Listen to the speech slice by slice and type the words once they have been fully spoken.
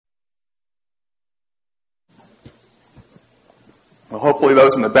Well, hopefully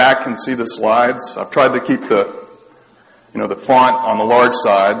those in the back can see the slides. I've tried to keep the font on the large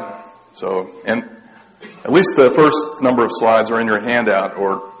side. And at least the first number of slides are in your handout,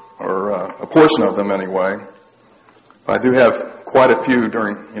 or a portion of them anyway. I do have quite a few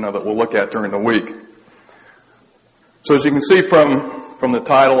that we'll look at during the week. So as you can see from the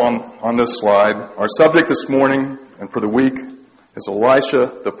title on this slide, our subject this morning and for the week is Elisha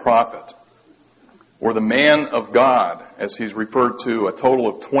the prophet, or the man of God, as he's referred to a total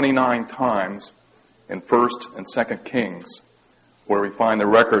of 29 times in 1st and 2nd Kings, where we find the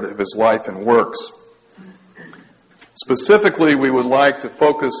record of his life and works. Specifically, we would like to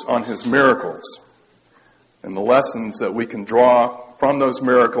focus on his miracles and the lessons that we can draw from those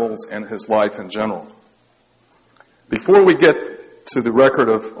miracles and his life in general. Before we get to the record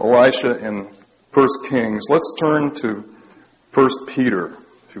of Elisha in 1 Kings, let's turn to 1 Peter,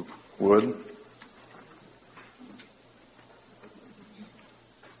 if you would.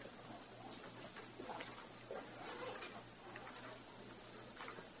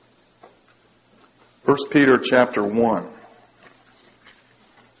 First Peter chapter 1.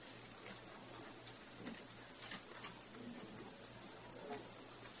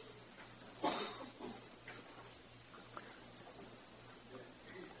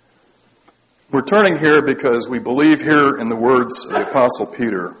 We're turning here because we believe here in the words of the Apostle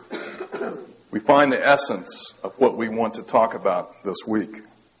Peter, we find the essence of what we want to talk about this week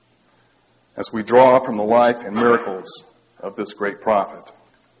as we draw from the life and miracles of this great prophet.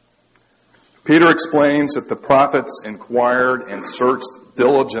 Peter explains that the prophets inquired and searched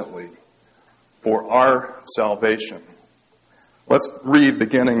diligently for our salvation. Let's read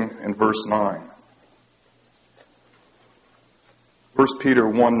beginning in verse 9. 1 Peter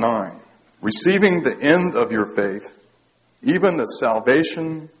 1:9. Receiving the end of your faith, even the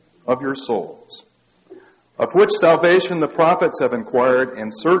salvation of your souls, of which salvation the prophets have inquired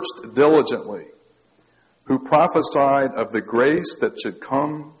and searched diligently, who prophesied of the grace that should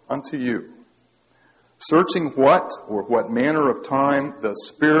come unto you, searching what manner of time the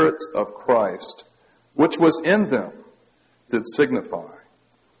Spirit of Christ, which was in them, did signify,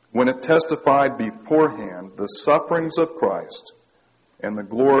 when it testified beforehand the sufferings of Christ and the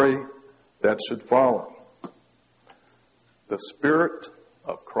glory that should follow. The Spirit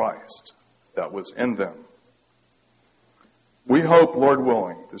of Christ that was in them. We hope, Lord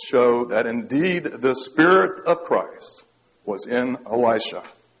willing, to show that indeed the Spirit of Christ was in Elisha,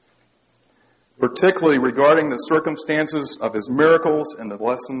 particularly regarding the circumstances of his miracles and the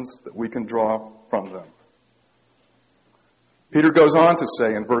lessons that we can draw from them. Peter goes on to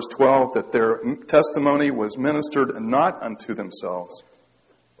say in verse 12 that their testimony was ministered not unto themselves,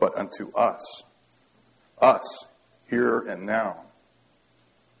 but unto us here and now.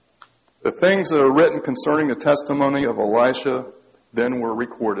 The things that are written concerning the testimony of Elisha then were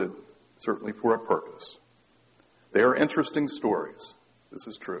recorded, certainly for a purpose. They are interesting stories, this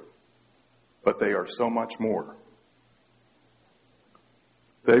is true, but they are so much more.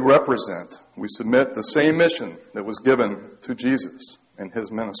 They represent, we submit, the same mission that was given to Jesus in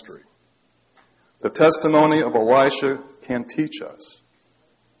his ministry. The testimony of Elisha can teach us,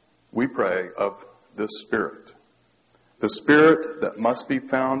 we pray, of this Spirit. The Spirit that must be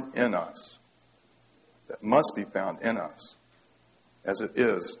found in us. That must be found in us. As it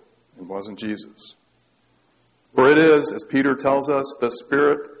is and was in Jesus. For it is, as Peter tells us, the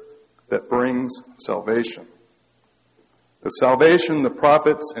Spirit that brings salvation. The salvation the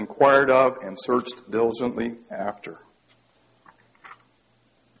prophets inquired of and searched diligently after.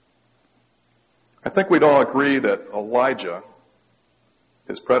 I think we'd all agree that Elijah,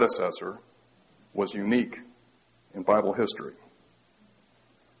 his predecessor, was unique in Bible history.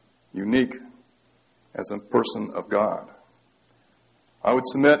 Unique as a person of God. I would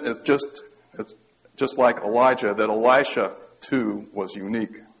submit it's just like Elijah, that Elisha too was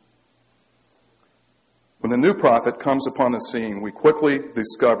unique. When the new prophet comes upon the scene, we quickly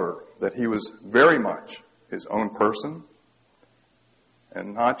discover that he was very much his own person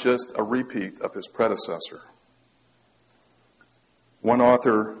and not just a repeat of his predecessor. One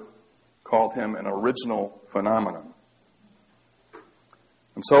author called him an original phenomenon.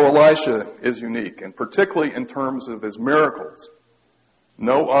 And so Elisha is unique, and particularly in terms of his miracles.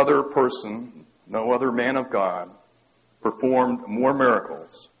 No other person, no other man of God performed more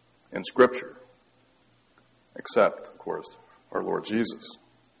miracles in Scripture, except, of course, our Lord Jesus.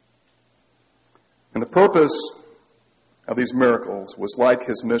 And the purpose of these miracles was like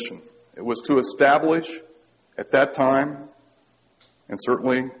his mission. It was to establish at that time, and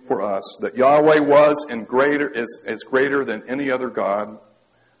certainly for us, that Yahweh was and is greater than any other God.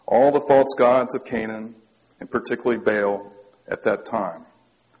 All the false gods of Canaan, and particularly Baal, at that time,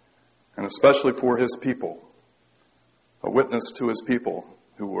 and especially for his people, a witness to his people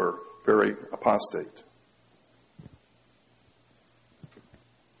who were very apostate.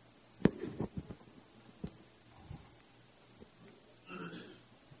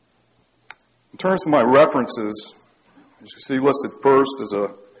 In terms of my references, as you see listed first is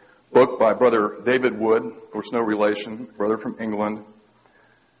a book by Brother David Wood, of course no relation, brother from England.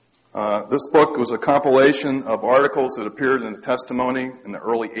 This book was a compilation of articles that appeared in the Testimony in the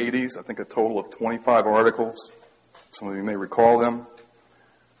early 80s, I think a total of 25 articles. Some of you may recall them.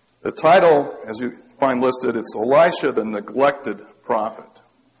 The title, as you find listed, it's Elisha the Neglected Prophet.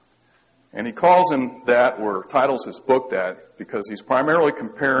 And he calls him that, or titles his book that, because he's primarily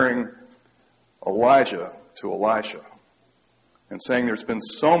comparing Elijah to Elisha and saying there's been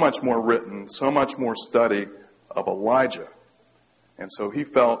so much more written, so much more study of Elijah. And so he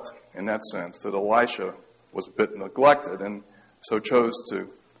felt, in that sense, that Elisha was a bit neglected and so chose to,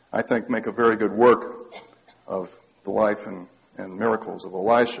 I think, make a very good work of the life and miracles of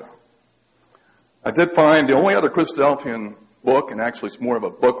Elisha. I did find the only other Christadelphian book, and actually it's more of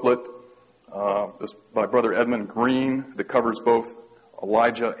a booklet, this by Brother Edmund Green, that covers both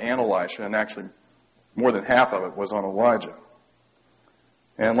Elijah and Elisha, and actually more than half of it was on Elijah.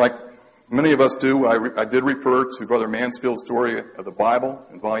 And like many of us do, I did refer to Brother Mansfield's Story of the Bible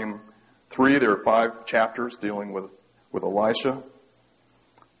in Volume 3. There are 5 chapters dealing with Elisha.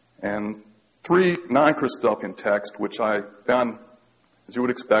 And 3 non-Christadelphian texts, which I found, as you would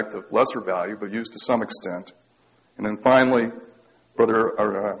expect, of lesser value, but used to some extent. And then finally,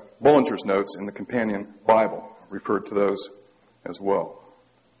 Brother Bullinger's notes in the Companion Bible, referred to those as well.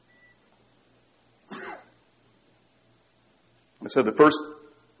 I said the first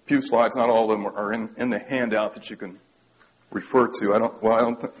few slides, not all of them are in the handout that you can refer to. I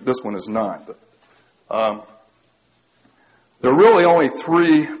don't think this one is not. But, there are really only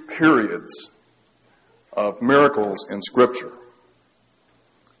 3 periods of miracles in Scripture.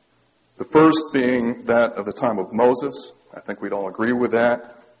 The first being that of the time of Moses. I think we'd all agree with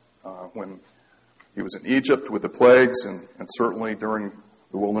that. When he was in Egypt with the plagues and certainly during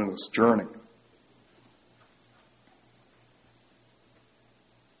the wilderness journey.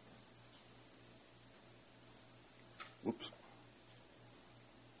 Oops.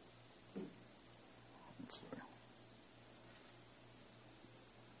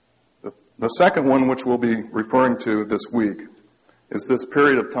 The second one, which we'll be referring to this week, is this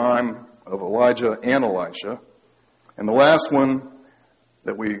period of time of Elijah and Elisha. And the last one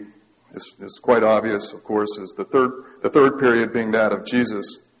that is quite obvious, of course, is the third period being that of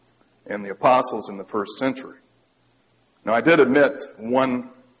Jesus and the apostles in the first century. Now, I did admit one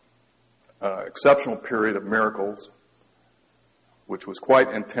exceptional period of miracles, which was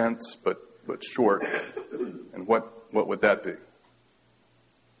quite intense but short. And what would that be?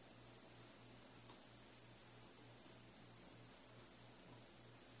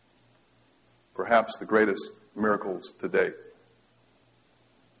 Perhaps the greatest miracles to date.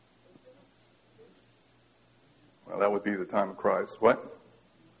 Well, that would be the time of Christ. What?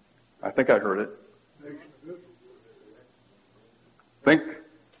 I think I heard it. Think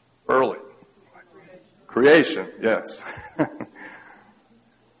early. Creation, yes.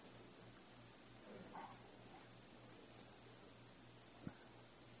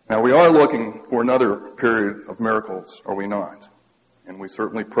 Now, we are looking for another period of miracles, are we not? And we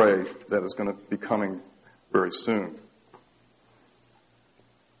certainly pray that is going to be coming very soon.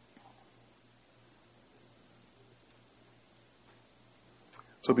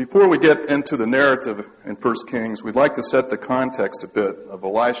 So before we get into the narrative in 1 Kings, we'd like to set the context a bit of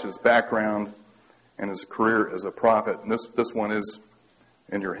Elisha's background and his career as a prophet. And this one is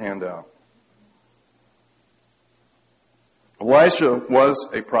in your handout. Elisha was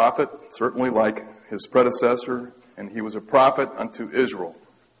a prophet, certainly like his predecessor, and he was a prophet unto Israel,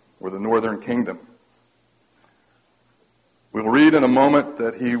 or the northern kingdom. We'll read in a moment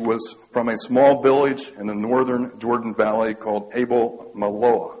that he was from a small village in the northern Jordan Valley called Abel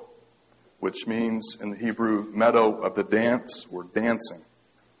Maloah, which means in the Hebrew, meadow of the dance, or dancing.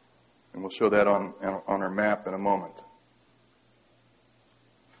 And we'll show that on our map in a moment.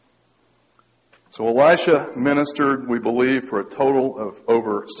 So Elisha ministered, we believe, for a total of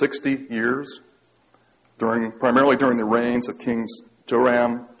over 60 years, primarily during the reigns of Kings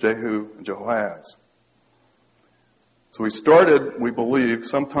Joram, Jehu, and Jehoahaz. So he started, we believe,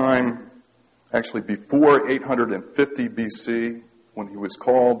 sometime actually before 850 BC, when he was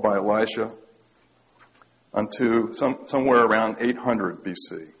called by Elisha, unto somewhere around 800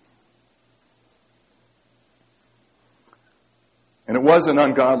 BC. And it was an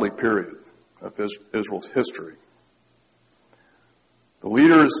ungodly period of Israel's history. The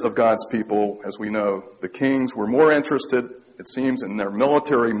leaders of God's people, as we know, the kings, were more interested, it seems, in their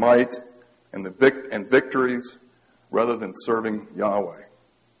military might and victories rather than serving Yahweh.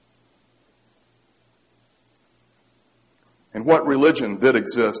 And what religion did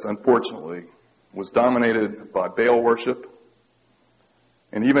exist, unfortunately, was dominated by Baal worship,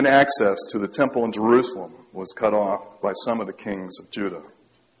 and even access to the temple in Jerusalem was cut off by some of the kings of Judah.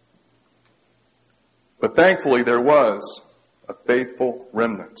 But thankfully, there was a faithful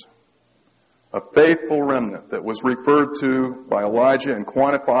remnant that was referred to by Elijah and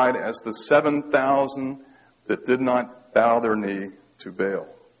quantified as the 7,000 that did not bow their knee to Baal.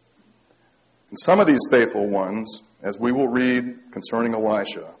 And some of these faithful ones, as we will read concerning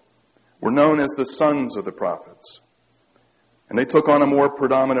Elisha, were known as the sons of the prophets. And they took on a more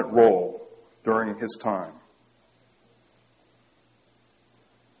predominant role during his time.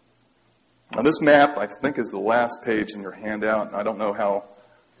 Now this map, I think, is the last page in your handout. I don't know how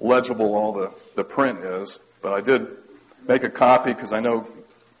legible all the print is, but I did make a copy because I know it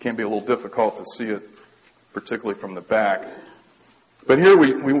can be a little difficult to see it, particularly from the back. But here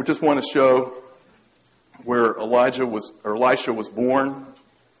we just want to show where Elisha was born,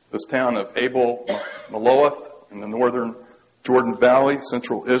 this town of Abel Meloeth in the northern Jordan Valley,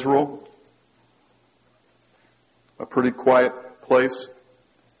 central Israel. A pretty quiet place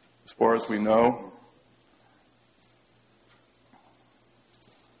as far as we know.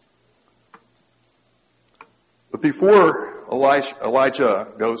 But before Elijah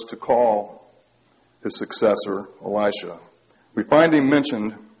goes to call his successor, Elisha, we find him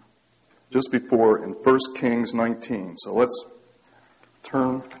mentioned just before in 1 Kings 19. So let's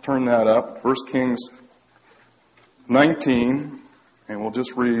turn that up. 1 Kings 19, and we'll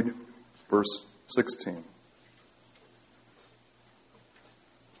just read verse 16.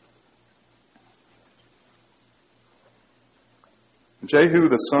 Jehu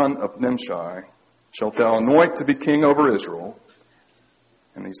the son of Nimshi shalt thou anoint to be king over Israel.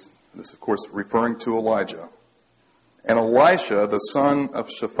 And this, of course, referring to Elijah. And Elisha the son of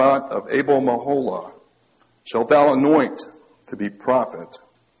Shaphat of Abel Meholah shalt thou anoint to be prophet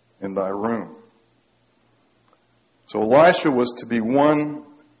in thy room. So Elisha was to be one,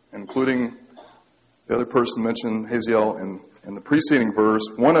 including the other person mentioned, Hazael, in the preceding verse,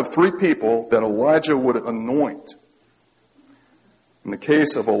 one of three people that Elijah would anoint. In the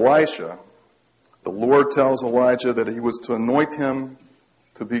case of Elisha, the Lord tells Elijah that he was to anoint him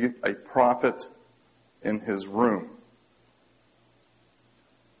to be a prophet in his room.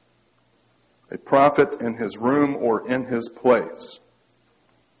 A prophet in his room or in his place.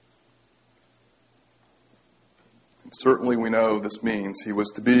 And certainly we know this means he was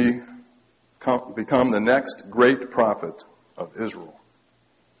to become the next great prophet of Israel.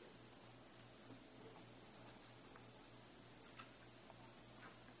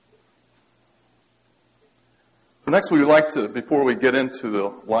 So next we would like to, before we get into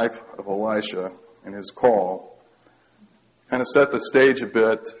the life of Elisha and his call, kind of set the stage a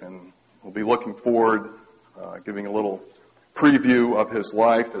bit, and we'll be looking forward, giving a little preview of his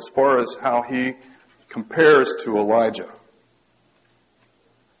life as far as how he compares to Elijah.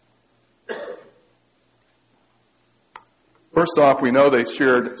 First off, we know they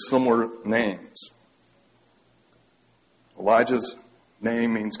shared similar names. Elijah's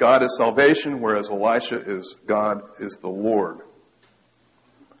name means God is salvation, whereas Elisha is God is the Lord.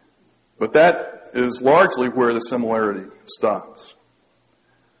 But that is largely where the similarity stops.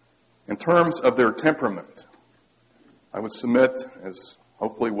 In terms of their temperament, I would submit, as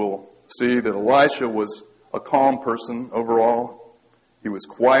hopefully we'll see, that Elisha was a calm person overall. He was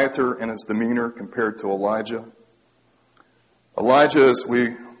quieter in his demeanor compared to Elijah. Elijah, as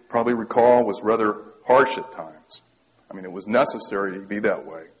we probably recall, was rather harsh at times. I mean, it was necessary to be that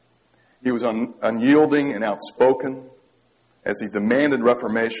way. He was unyielding and outspoken as he demanded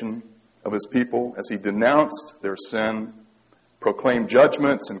reformation of his people, as he denounced their sin, proclaimed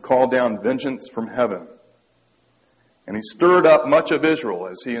judgments, and called down vengeance from heaven. And he stirred up much of Israel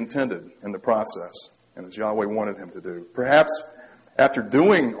as he intended in the process, and as Yahweh wanted him to do. Perhaps after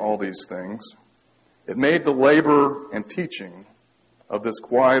doing all these things, it made the labor and teaching of this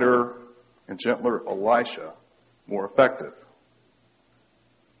quieter and gentler Elisha more effective.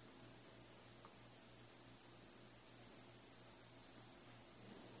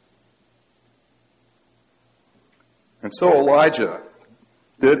 And so Elijah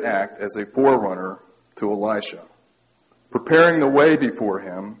did act as a forerunner to Elisha, preparing the way before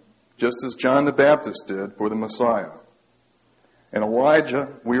him, just as John the Baptist did for the Messiah. And Elijah,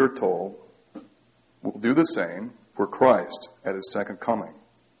 we are told, will do the same for Christ at his second coming.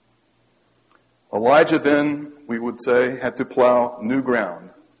 Elijah then, we would say, had to plow new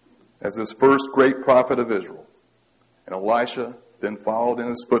ground as this first great prophet of Israel. And Elisha then followed in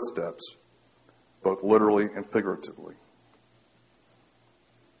his footsteps, both literally and figuratively.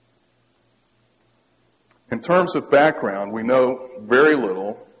 In terms of background, we know very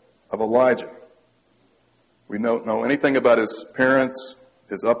little of Elijah. We don't know anything about his parents,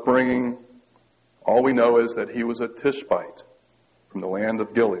 his upbringing. All we know is that he was a Tishbite from the land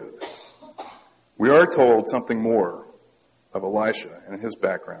of Gilead. We are told something more of Elisha and his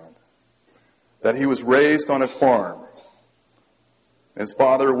background. That he was raised on a farm. His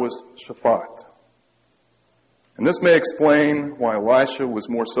father was Shaphat. And this may explain why Elisha was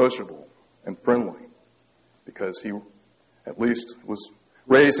more sociable and friendly, because he at least was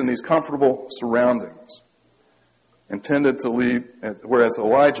raised in these comfortable surroundings and tended to lead, whereas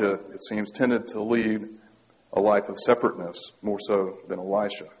Elijah, it seems, tended to lead a life of separateness more so than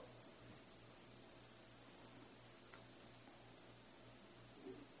Elisha.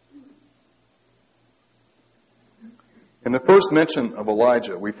 In the first mention of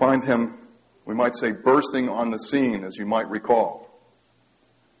Elijah, we find him, we might say, bursting on the scene, as you might recall.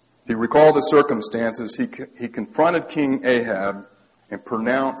 If you recall the circumstances, he confronted King Ahab and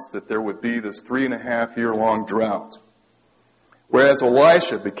pronounced that there would be this 3.5-year-long drought. Whereas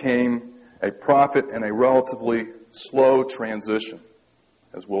Elisha became a prophet in a relatively slow transition,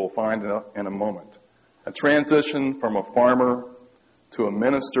 as we'll find in a moment. A transition from a farmer to a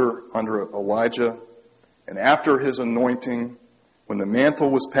minister under Elijah. And after his anointing, when the mantle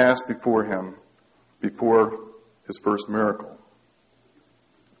was passed before him, before his first miracle.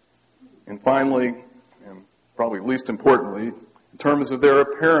 And finally, and probably least importantly, in terms of their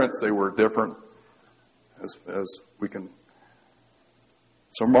appearance, they were different, as we can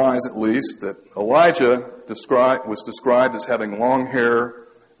surmise at least, that Elijah was described as having long hair,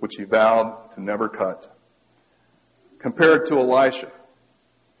 which he vowed to never cut, compared to Elisha,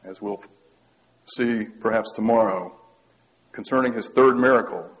 as we'll see perhaps tomorrow, concerning his third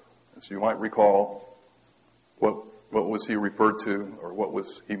miracle. As you might recall, what was he referred to, or what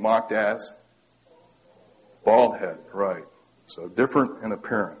was he mocked as? Bald head, right. So different in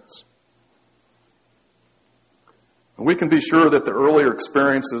appearance. And we can be sure that the earlier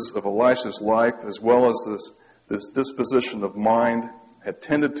experiences of Elisha's life, as well as this disposition of mind, had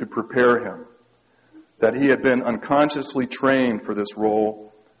tended to prepare him, that he had been unconsciously trained for this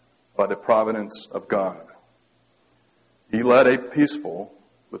role by the providence of God. He led a peaceful,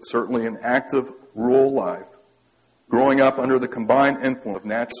 but certainly an active rural life, growing up under the combined influence of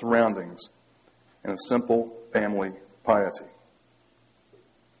natural surroundings and a simple family piety.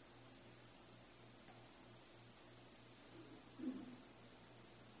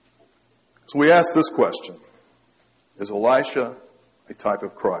 So we ask this question: is Elisha a type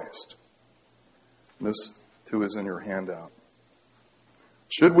of Christ? And this, too, is in your handout.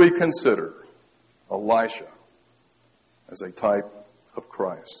 Should we consider Elisha as a type of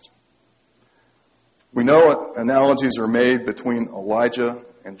Christ? We know analogies are made between Elijah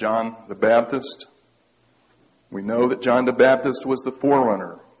and John the Baptist. We know that John the Baptist was the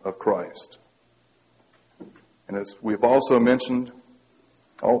forerunner of Christ. And as we've also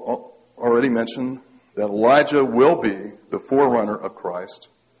already mentioned, that Elijah will be the forerunner of Christ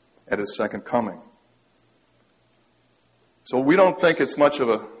at his second coming. So we don't think it's much of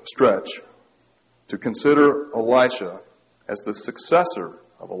a stretch to consider Elisha as the successor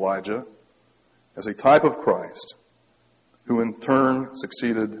of Elijah, as a type of Christ, who in turn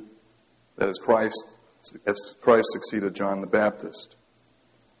succeeded, that is Christ succeeded John the Baptist.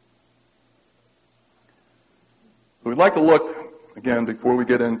 We'd like to look, again, before we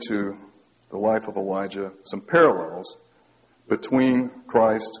get into the life of Elijah, some parallels between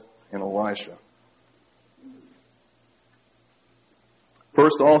Christ and Elisha.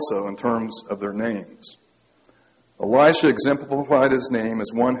 First, also, in terms of their names. Elisha exemplified his name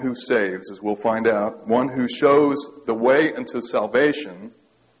as one who saves, as we'll find out, one who shows the way into salvation,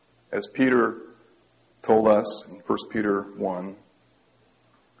 as Peter told us in 1 Peter 1.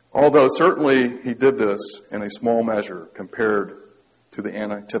 Although certainly he did this in a small measure compared to the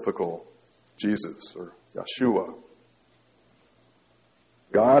antitypical Jesus or Yeshua.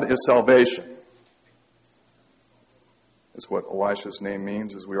 God is salvation, is what Elisha's name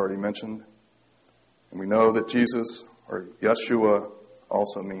means, as we already mentioned. And we know that Jesus, or Yeshua,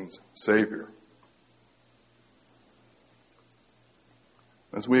 also means Savior.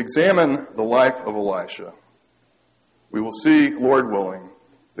 As we examine the life of Elisha, we will see, Lord willing,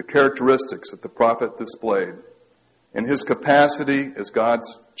 the characteristics that the prophet displayed in his capacity as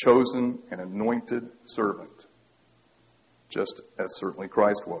God's chosen and anointed servant, just as certainly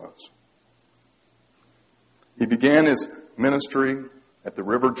Christ was. He began his ministry at the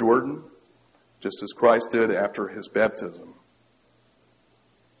River Jordan, just as Christ did after his baptism.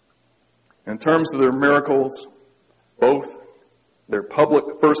 In terms of their miracles, both their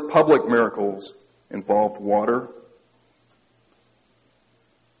first public miracles involved water.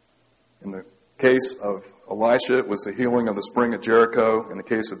 In the case of Elisha, it was the healing of the spring at Jericho. In the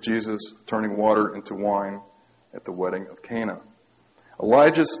case of Jesus, turning water into wine at the wedding of Cana.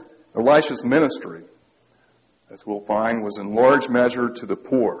 Elisha's ministry, as we'll find, was in large measure to the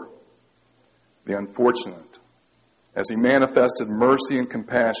poor, the unfortunate, as he manifested mercy and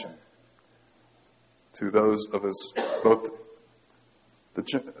compassion to those of both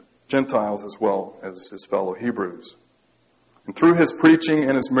the Gentiles as well as his fellow Hebrews. And through his preaching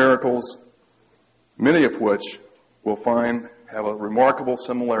and his miracles, many of which we'll find have a remarkable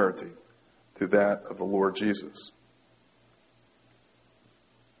similarity to that of the Lord Jesus.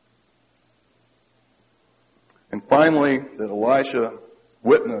 And finally, that Elisha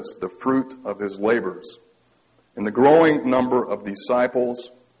witnessed the fruit of his labors in the growing number of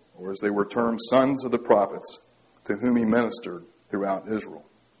disciples, or as they were termed, sons of the prophets, to whom he ministered throughout Israel.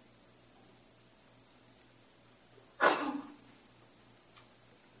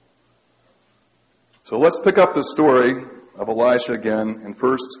 So let's pick up the story of Elisha again in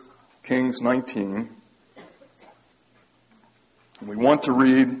 1 Kings 19. And we want to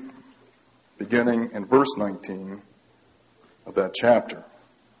read beginning in verse 19 of that chapter.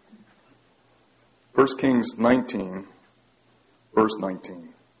 1 Kings 19, verse 19.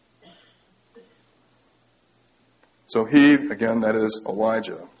 So he, again, that is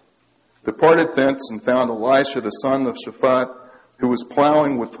Elijah, departed thence and found Elisha the son of Shaphat, who was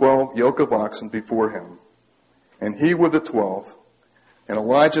plowing with 12 yoke of oxen before him, and he with the 12th. And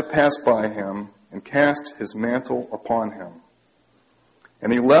Elijah passed by him and cast his mantle upon him.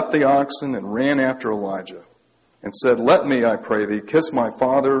 And he left the oxen and ran after Elijah, and said, Let me, I pray thee, kiss my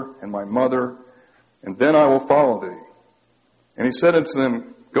father and my mother, and then I will follow thee. And he said unto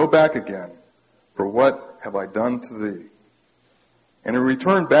them, Go back again, for what have I done to thee? And he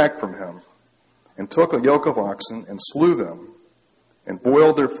returned back from him, and took a yoke of oxen, and slew them, and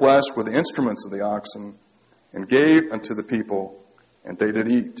boiled their flesh with the instruments of the oxen, and gave unto the people, and they did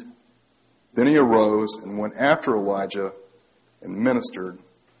eat. Then he arose, and went after Elijah, and ministered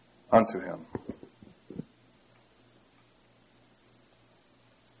unto him.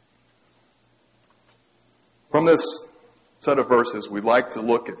 From this set of verses, we'd like to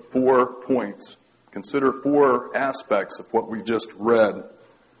look at 4 points, consider 4 aspects of what we just read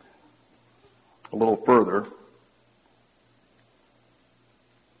a little further.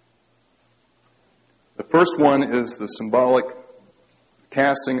 The first one is the symbolic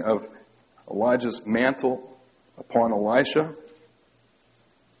casting of Elijah's mantle upon Elisha.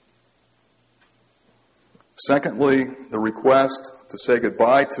 Secondly, the request to say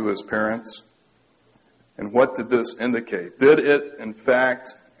goodbye to his parents. And what did this indicate? Did it, in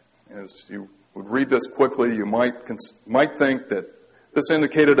fact, as you would read this quickly, you might think that this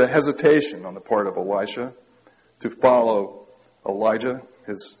indicated a hesitation on the part of Elisha to follow Elijah,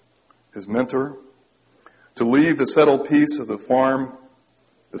 his mentor, to leave the settled peace of the farm,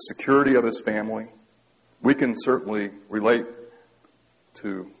 the security of his family. We can certainly relate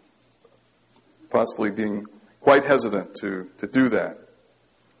to possibly being quite hesitant to do that.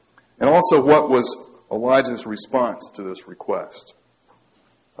 And also, what was Elijah's response to this request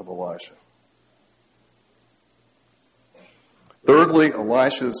of Elisha? Thirdly,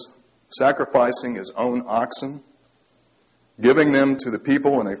 Elisha's sacrificing his own oxen, giving them to the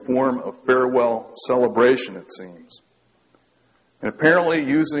people in a form of farewell celebration, it seems. And apparently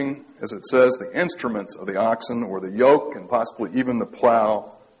using, as it says, the instruments of the oxen or the yoke and possibly even the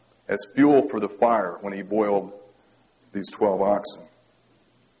plow as fuel for the fire when he boiled these 12 oxen.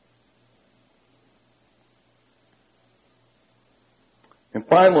 And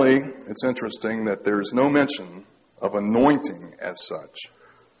finally, it's interesting that there is no mention of anointing as such,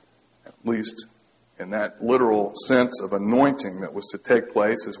 at least in that literal sense of anointing that was to take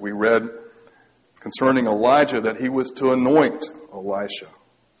place, as we read concerning Elijah, that he was to anoint Elisha.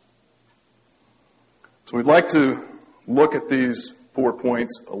 So we'd like to look at these 4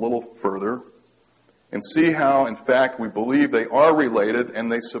 points a little further and see how, in fact, we believe they are related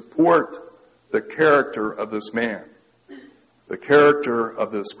and they support the character of this man, the character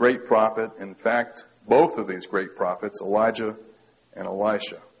of this great prophet. In fact, both of these great prophets, Elijah and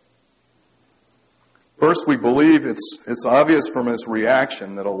Elisha. First, we believe it's obvious from his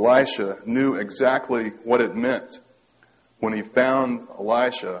reaction that Elisha knew exactly what it meant when he found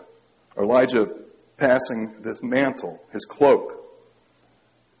Elijah passing this mantle, his cloak.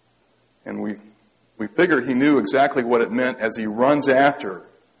 And we we figure he knew exactly what it meant as Elisha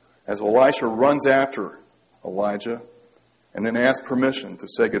runs after Elijah and then asks permission to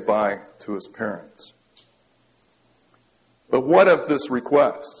say goodbye to his parents. But what of this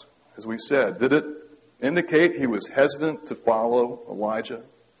request? As we said, did it indicate he was hesitant to follow Elijah?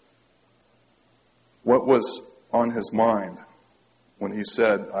 What was on his mind when he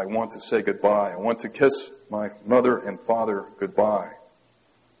said, I want to say goodbye. I want to kiss my mother and father goodbye.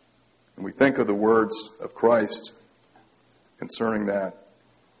 And we think of the words of Christ concerning that,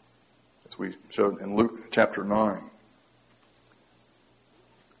 as we showed in Luke chapter 9.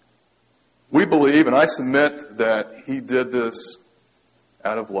 We believe, and I submit, that he did this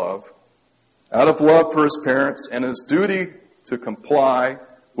out of love for his parents and his duty to comply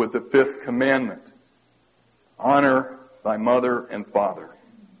with the fifth commandment. Honor thy mother and father.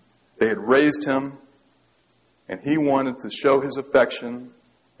 They had raised him, and he wanted to show his affection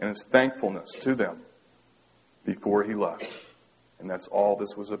and his thankfulness to them before he left. And that's all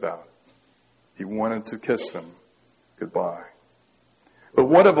this was about. He wanted to kiss them goodbye. But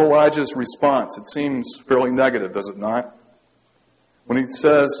what of Elijah's response? It seems fairly negative, does it not? When he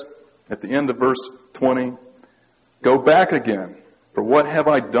says at the end of verse 20, go back again, for what have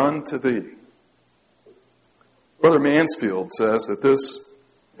I done to thee? Brother Mansfield says that this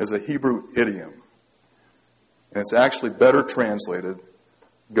is a Hebrew idiom, and it's actually better translated,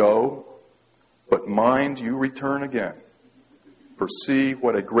 go, but mind you return again, for see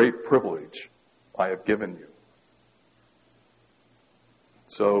what a great privilege I have given you.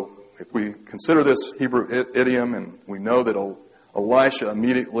 So if we consider this Hebrew idiom, and we know that Elisha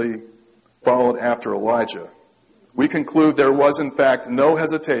immediately followed after Elijah, we conclude there was in fact no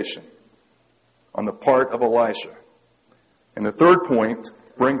hesitation on the part of Elisha. And the third point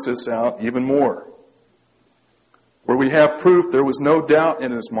brings this out even more, where we have proof there was no doubt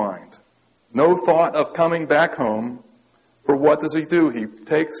in his mind, no thought of coming back home. For what does he do? He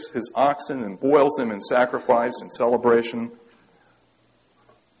takes his oxen and boils them in sacrifice and celebration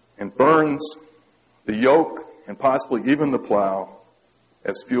and burns the yoke and possibly even the plow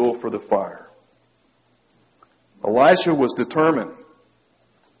as fuel for the fire. Elisha was determined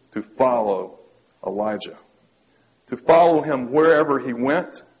to follow Elijah, to follow him wherever he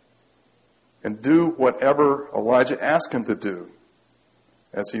went and do whatever Elijah asked him to do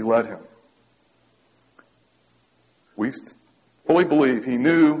as he led him. We fully believe he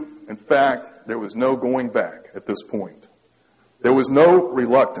knew, in fact, there was no going back at this point. There was no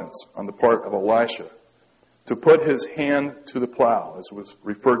reluctance on the part of Elisha to put his hand to the plow, as was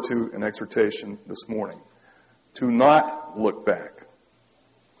referred to in exhortation this morning, to not look back.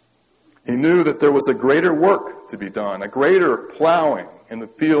 He knew that there was a greater work to be done, a greater plowing in the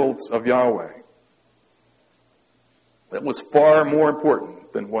fields of Yahweh. That was far more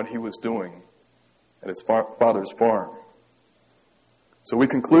important than what he was doing at his father's farm. So we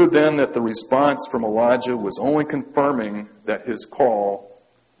conclude then that the response from Elijah was only confirming that his call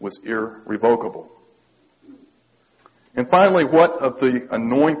was irrevocable. And finally, what of the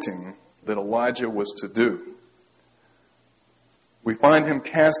anointing that Elijah was to do? We find him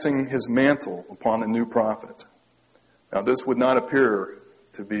casting his mantle upon the new prophet. Now, this would not appear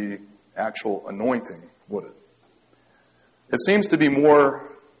to be actual anointing, would it? It seems to be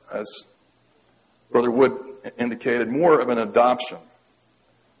more, as Brother Wood indicated, more of an adoption.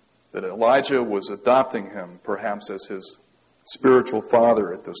 That Elijah was adopting him perhaps as his spiritual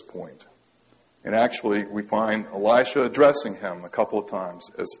father at this point. And actually, we find Elisha addressing him a couple of times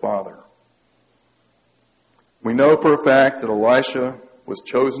as father. We know for a fact that Elisha was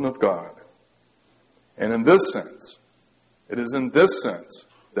chosen of God. And in this sense, it is in this sense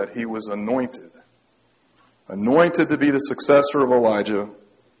that he was anointed. Anointed to be the successor of Elijah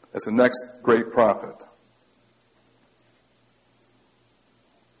as the next great prophet.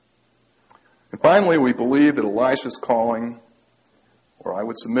 And finally, we believe that Elisha's calling, or I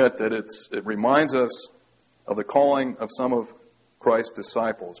would submit that it reminds us of the calling of some of Christ's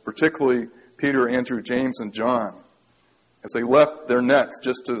disciples, particularly Peter, Andrew, James, and John, as they left their nets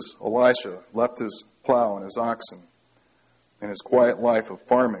just as Elisha left his plow and his oxen and his quiet life of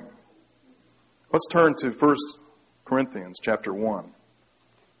farming. Let's turn to 1 Corinthians chapter 1.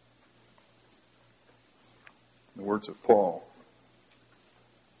 The words of Paul.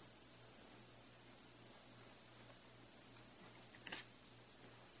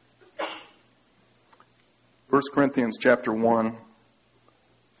 1 Corinthians chapter 1,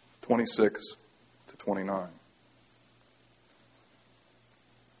 26 to 29.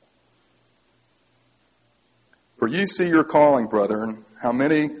 For ye see your calling, brethren, how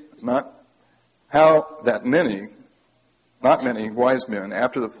that many not many wise men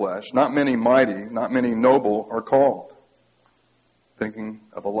after the flesh, not many mighty, not many noble are called. Thinking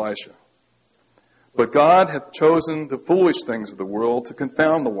of Elisha. But God hath chosen the foolish things of the world to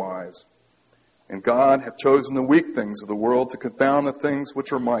confound the wise. And God hath chosen the weak things of the world to confound the things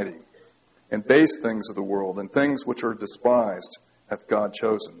which are mighty. And base things of the world, and things which are despised, hath God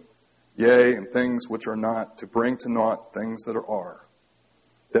chosen. Yea, and things which are not, to bring to naught things that are.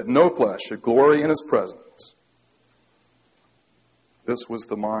 That no flesh should glory in his presence. This was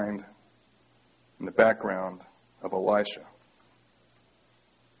the mind and the background of Elisha.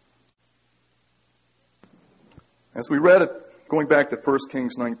 As we read it, going back to 1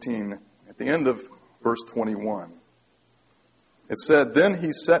 Kings 19, at the end of verse 21, it said, Then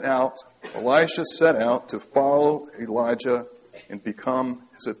Elisha set out to follow Elijah and become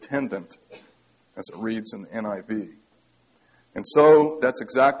his attendant, as it reads in the NIV. And so that's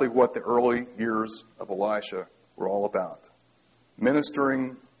exactly what the early years of Elisha were all about.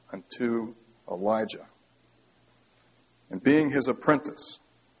 Ministering unto Elijah and being his apprentice,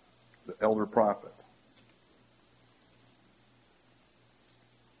 the elder prophet.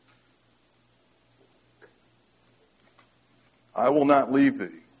 I will not leave thee.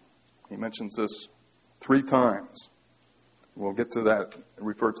 He mentions this 3 times. We'll get to that,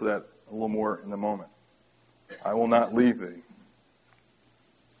 refer to that a little more in a moment. I will not leave thee.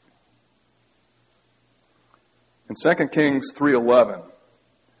 In 2 Kings 3:11,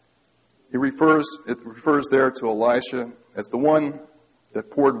 it refers there to Elisha as the one that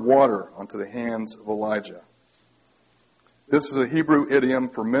poured water onto the hands of Elijah. This is a Hebrew idiom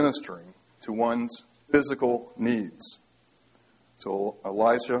for ministering to one's physical needs. So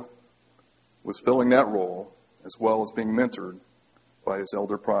Elisha was filling that role as well as being mentored by his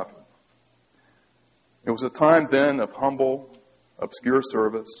elder prophet. It was a time then of humble, obscure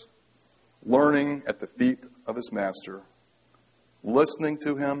service, learning at the feet of his master, listening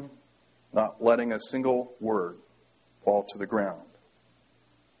to him, not letting a single word fall to the ground.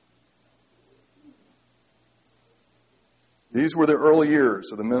 These were the early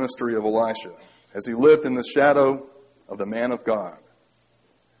years of the ministry of Elisha, as he lived in the shadow of the man of God.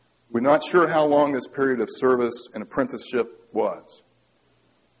 We're not sure how long this period of service and apprenticeship was.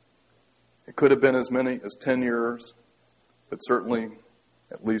 It could have been as many as 10 years, but certainly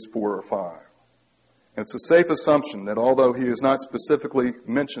at least 4 or 5. And it's a safe assumption that although he is not specifically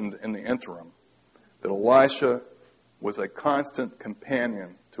mentioned in the interim, that Elisha was a constant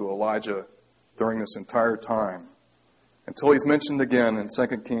companion to Elijah during this entire time, until he's mentioned again in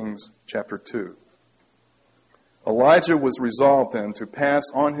 2 Kings chapter 2. Elijah was resolved then to pass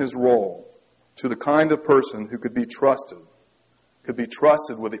on his role to the kind of person who could be trusted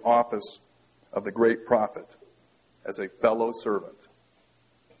with the office of the great prophet as a fellow servant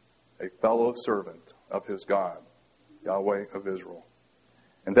of his God, Yahweh of Israel.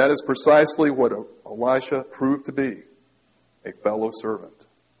 And that is precisely what Elisha proved to be, a fellow servant.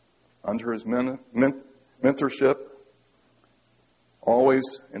 Under his mentorship,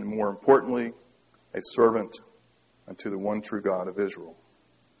 always and more importantly, a servant unto the one true God of Israel.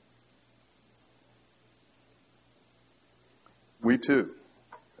 We too,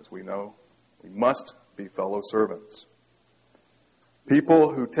 as we know, we must be fellow servants.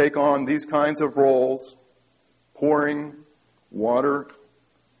 People who take on these kinds of roles, pouring water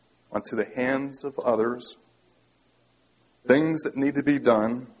onto the hands of others, things that need to be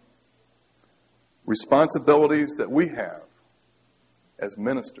done, responsibilities that we have as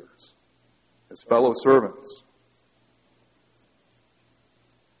ministers, as fellow servants,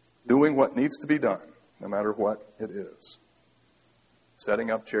 doing what needs to be done, no matter what it is.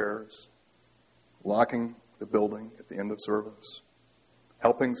 Setting up chairs, locking the building at the end of service,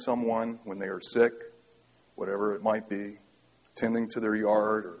 helping someone when they are sick, whatever it might be, tending to their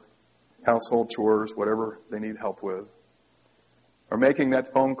yard or household chores, whatever they need help with, or making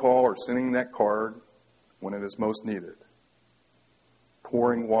that phone call or sending that card when it is most needed.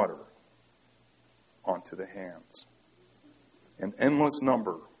 Pouring water onto the hands. An endless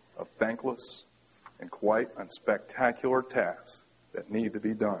number of thankless and quite unspectacular tasks that need to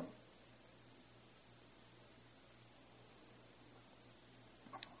be done.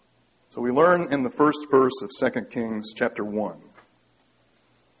 So we learn in the first verse of 2 Kings chapter 1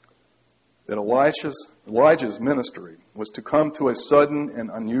 that Elijah's ministry was to come to a sudden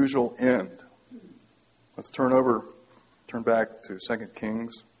and unusual end. Let's turn back to 2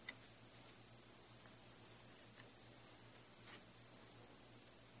 Kings.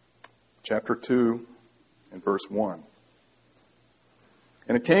 Chapter 2 and verse 1.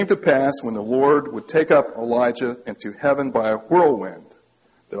 And it came to pass when the Lord would take up Elijah into heaven by a whirlwind,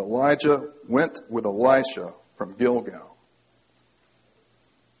 that Elijah went with Elisha from Gilgal.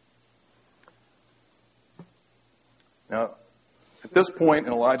 Now, at this point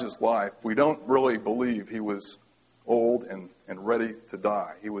in Elijah's life, we don't really believe he was old and ready to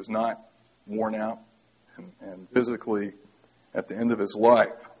die. He was not worn out and physically at the end of his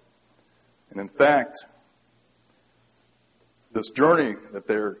life. And in fact, this journey that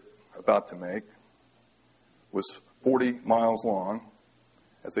they're about to make was 40 miles long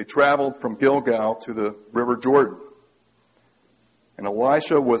as they traveled from Gilgal to the River Jordan. And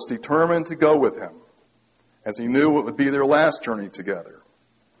Elisha was determined to go with him, as he knew it would be their last journey together.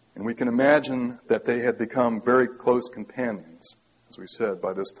 And we can imagine that they had become very close companions, as we said,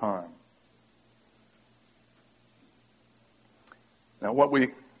 by this time. Now, what we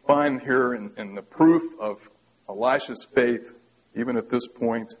find here in the proof of Elisha's faith, even at this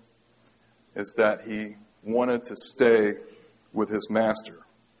point, is that he wanted to stay with his master.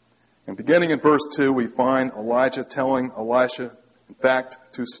 And beginning in verse 2, we find Elijah telling Elisha, in fact,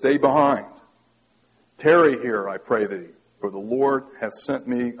 to stay behind. Tarry here, I pray thee, for the Lord hath sent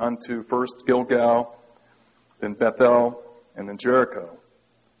me unto first Gilgal, then Bethel, and then Jericho.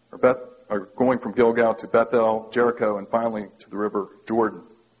 Or going from Gilgal to Bethel, Jericho, and finally to the river Jordan.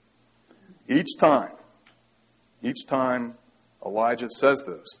 Each time Elijah says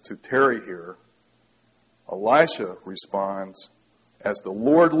this, to tarry here, Elisha responds, as the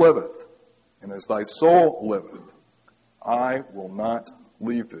Lord liveth, and as thy soul liveth, I will not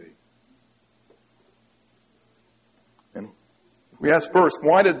leave thee. And we ask first,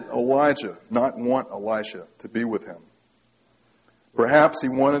 why did Elijah not want Elisha to be with him? Perhaps he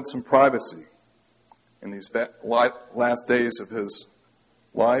wanted some privacy in these last days of his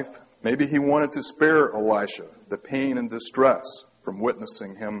life. Maybe he wanted to spare Elisha the pain and distress from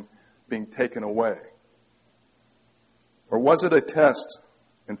witnessing him being taken away. Or was it a test,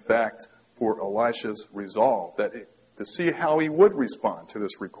 in fact, for Elisha's resolve, to see how he would respond to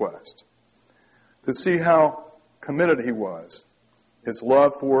this request, to see how committed he was, his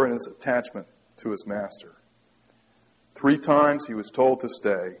love for and his attachment to his master? 3 times he was told to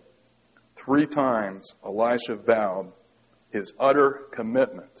stay. 3 times Elisha vowed his utter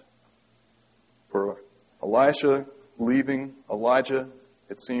commitment. For Elisha, leaving Elijah,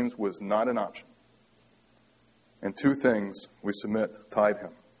 it seems, was not an option. And 2 things, we submit, tied him.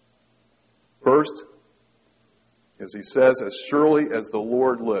 First, as he says, as surely as the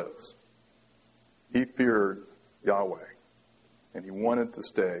Lord lives, he feared Yahweh, and he wanted to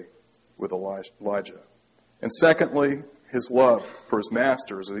stay with Elijah. And secondly, his love for his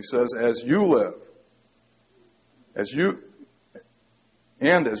master, as he says, as you live, as you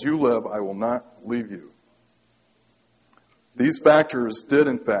live, I will not leave you. These factors did,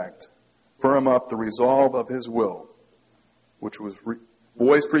 in fact, firm up the resolve of his will, which was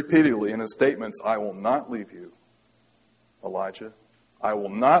voiced repeatedly in his statements, I will not leave you, Elijah. I will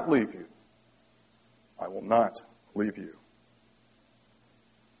not leave you. I will not leave you.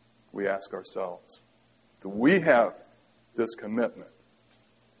 We ask ourselves, do we have this commitment?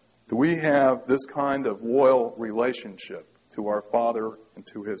 Do we have this kind of loyal relationship to our Father and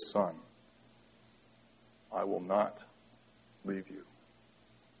to His Son? I will not leave you.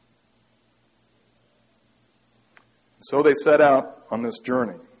 So they set out on this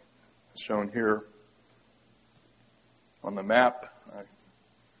journey, shown here on the map.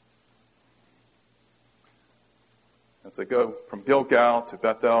 As they go from Gilgal to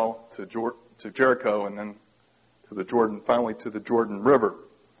Bethel to Jericho and then to the Jordan, finally to the Jordan River.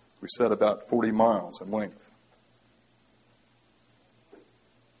 We said about 40 miles in length.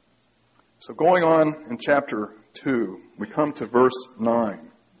 So going on in chapter 2, we come to verse 9.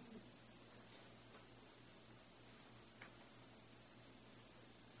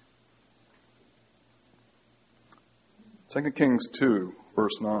 2 Kings 2,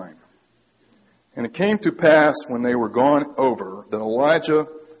 verse 9. And it came to pass when they were gone over that Elijah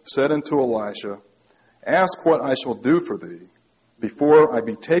said unto Elisha, Ask what I shall do for thee before I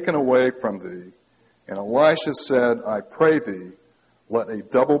be taken away from thee. And Elisha said, I pray thee, let a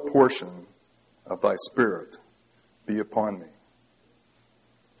double portion of thy spirit be upon me.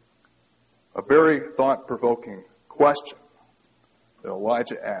 A very thought-provoking question that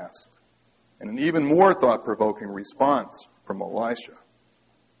Elijah asked, and an even more thought-provoking response from Elisha.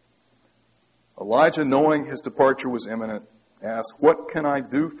 Elijah, knowing his departure was imminent, asked, What can I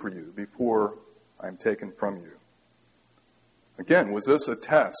do for you before I am taken from you? Again, was this a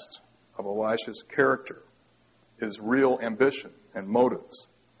test of Elisha's character, his real ambition and motives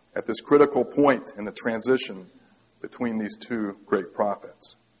at this critical point in the transition between these 2 great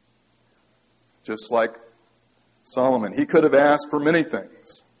prophets? Just like Solomon, he could have asked for many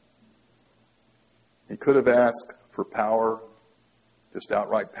things. He could have asked for power, just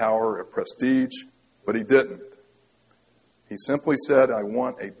outright power or prestige, but he didn't. He simply said, I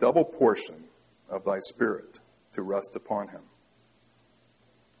want a double portion of thy Spirit to rest upon him.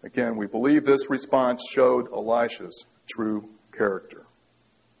 Again, we believe this response showed Elisha's true character.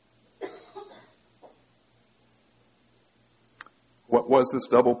 What was this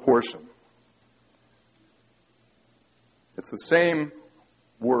double portion? It's the same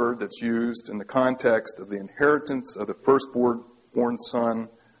word that's used in the context of the inheritance of the firstborn son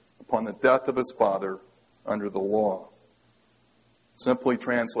upon the death of his father under the law. Simply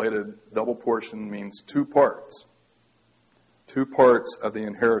translated, double portion means two parts of the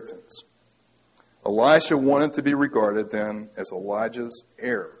inheritance. Elisha wanted to be regarded then as Elijah's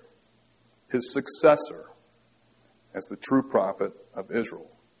heir, his successor as the true prophet of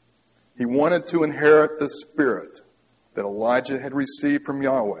Israel. He wanted to inherit the spirit that Elijah had received from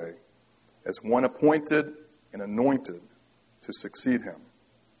Yahweh as one appointed and anointed to succeed him.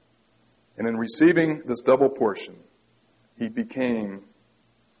 And in receiving this double portion, he became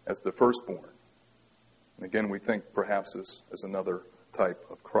as the firstborn. And again, we think perhaps this is another type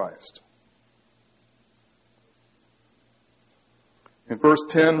of Christ. In verse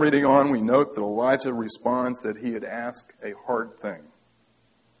 10, reading on, we note that Elijah responds that he had asked a hard thing.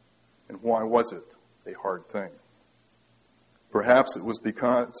 And why was it a hard thing? Perhaps it was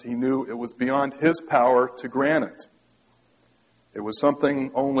because he knew it was beyond his power to grant it. It was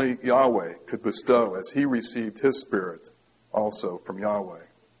something only Yahweh could bestow as he received his spirit also from Yahweh.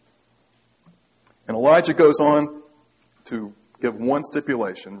 And Elijah goes on to give one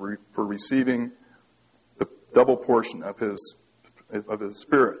stipulation for receiving the double portion of his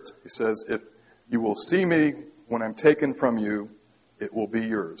spirit. He says, if you will see me when I'm taken from you, it will be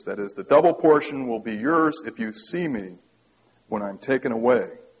yours. That is, the double portion will be yours if you see me when I'm taken away.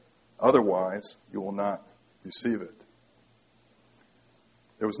 Otherwise, you will not receive it.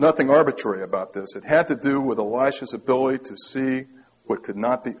 There was nothing arbitrary about this. It had to do with Elisha's ability to see what could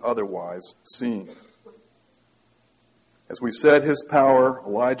not be otherwise seen. As we said, his power,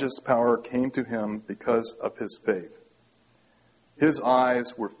 Elijah's power, came to him because of his faith. His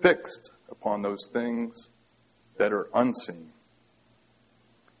eyes were fixed upon those things that are unseen.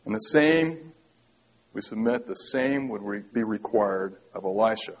 And the same, we submit, the same would be required of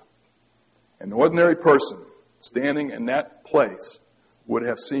Elisha. An ordinary person standing in that place would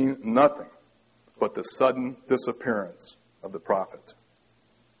have seen nothing but the sudden disappearance of the prophet.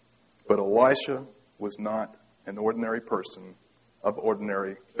 But Elisha was not an ordinary person of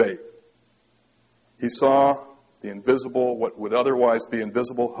ordinary faith. He saw the invisible, what would otherwise be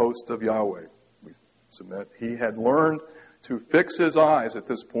invisible host of Yahweh. We submit he had learned to fix his eyes at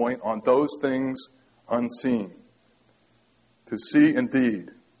this point on those things unseen, to see indeed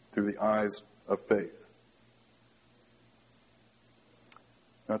through the eyes of faith.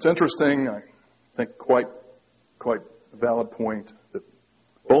 Now it's interesting, I think quite a valid point, that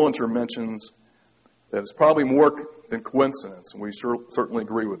Bollinger mentions that it's probably more than coincidence, and we certainly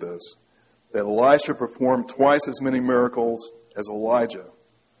agree with this, that Elisha performed twice as many miracles as Elijah,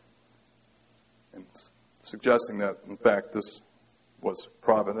 and suggesting that, in fact, this was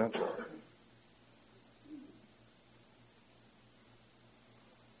providential.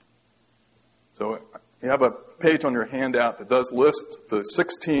 So you have a page on your handout that does list the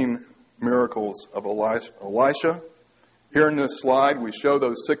 16 miracles of Elisha. Here in this slide, we show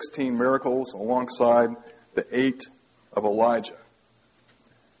those 16 miracles alongside the 8 of Elijah.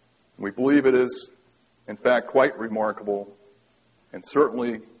 We believe it is, in fact, quite remarkable and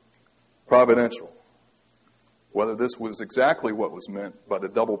certainly providential. Whether this was exactly what was meant by the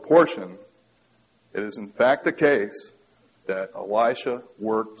double portion, it is in fact the case that Elisha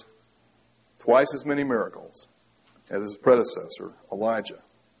worked twice as many miracles as his predecessor, Elijah.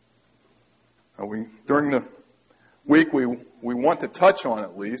 Now during the week, we want to touch on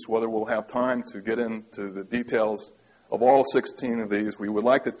at least, whether we'll have time to get into the details of all 16 of these. We would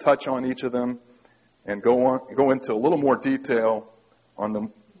like to touch on each of them and go into a little more detail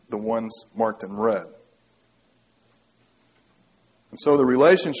on the ones marked in red. And so the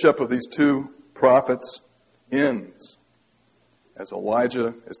relationship of these two prophets ends as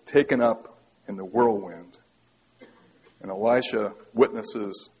Elijah is taken up in the whirlwind, and Elisha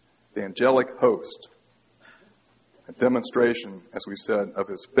witnesses the angelic host, a demonstration, as we said, of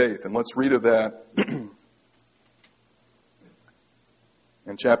his faith. And let's read of that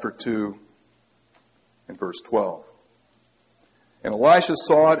in chapter 2 and verse 12. And Elisha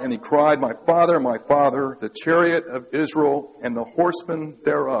saw it, and he cried, my father, the chariot of Israel and the horsemen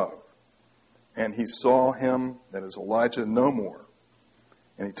thereof. And he saw him, that is Elijah, no more.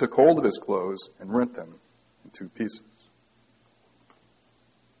 And he took hold of his clothes and rent them in 2 pieces.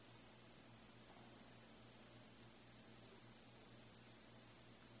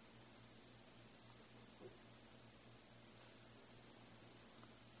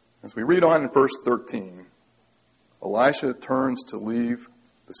 As we read on in verse 13, Elisha turns to leave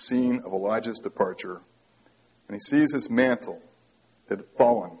the scene of Elijah's departure, and he sees his mantle had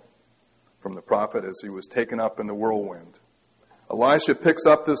fallen from the prophet as he was taken up in the whirlwind. Elisha picks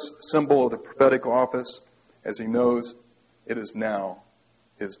up this symbol of the prophetic office as he knows it is now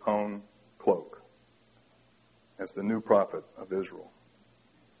his own cloak as the new prophet of Israel.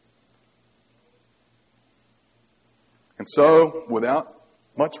 And so, without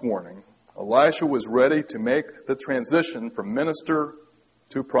much warning, Elisha was ready to make the transition from minister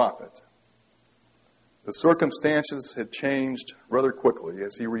to prophet. The circumstances had changed rather quickly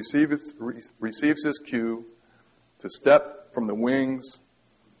as he receives his cue to step from the wings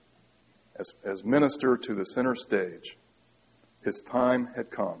as minister to the center stage. His time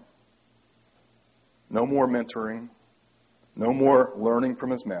had come. No more mentoring, no more learning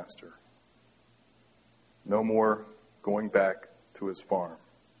from his master, no more going back to his farm.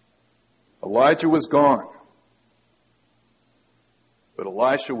 Elijah was gone, but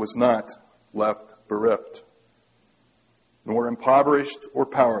Elisha was not left bereft, nor impoverished or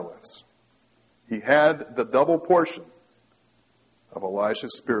powerless. He had the double portion of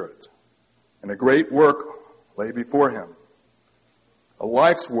Elisha's spirit, and a great work lay before him, a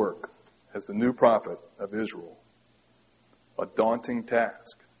life's work as the new prophet of Israel, a daunting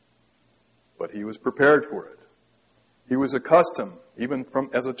task, but he was prepared for it. He was accustomed, even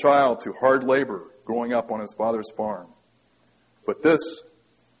as a child, to hard labor growing up on his father's farm. But this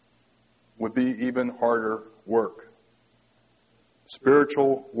would be even harder work,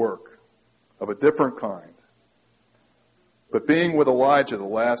 spiritual work of a different kind. But being with Elijah the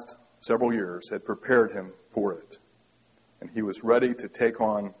last several years had prepared him for it, and he was ready to take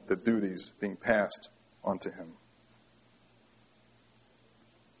on the duties being passed onto him.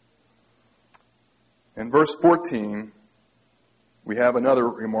 In verse 14, we have another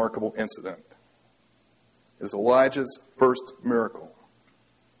remarkable incident. It is Elijah's first miracle.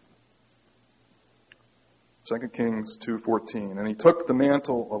 2 Kings 2:14. And he took the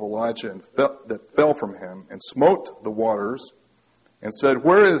mantle of Elijah that fell from him and smote the waters and said,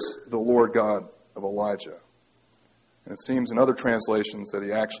 "Where is the Lord God of Elijah?" And it seems in other translations that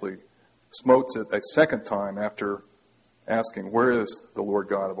he actually smote it a second time after asking, "Where is the Lord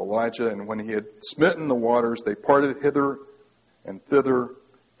God of Elijah?" And when he had smitten the waters, they parted hither and thither,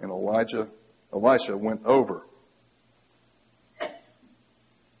 and Elisha went over.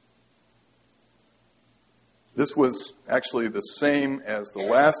 This was actually the same as the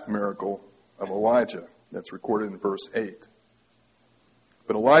last miracle of Elijah that's recorded in verse 8.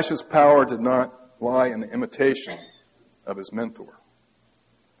 But Elisha's power did not lie in the imitation of his mentor.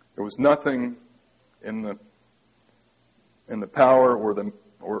 There was nothing in the power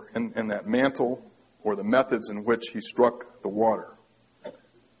or in that mantle or the methods in which he struck the water.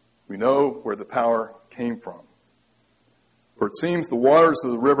 We know where the power came from. For it seems the waters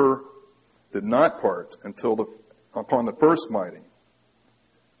of the river did not part until upon the first mighty.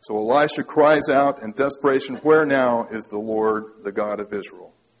 So Elisha cries out in desperation, "Where now is the Lord, the God of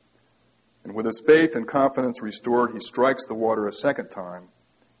Israel?" And with his faith and confidence restored, he strikes the water a second time,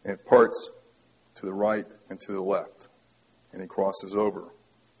 and it parts to the right and to the left, and he crosses over.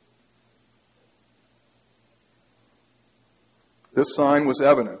 This sign was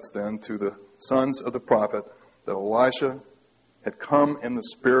evidence, then, to the sons of the prophet that Elisha had come in the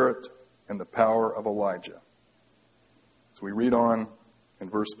spirit and the power of Elijah. So we read on in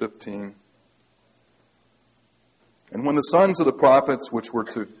verse 15. And when the sons of the prophets which were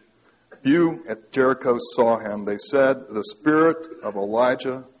to view at Jericho saw him, they said, "The spirit of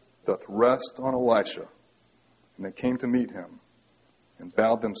Elijah doth rest on Elisha." And they came to meet him and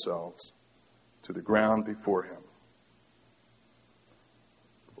bowed themselves to the ground before him.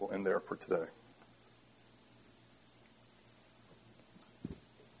 We'll end there for today.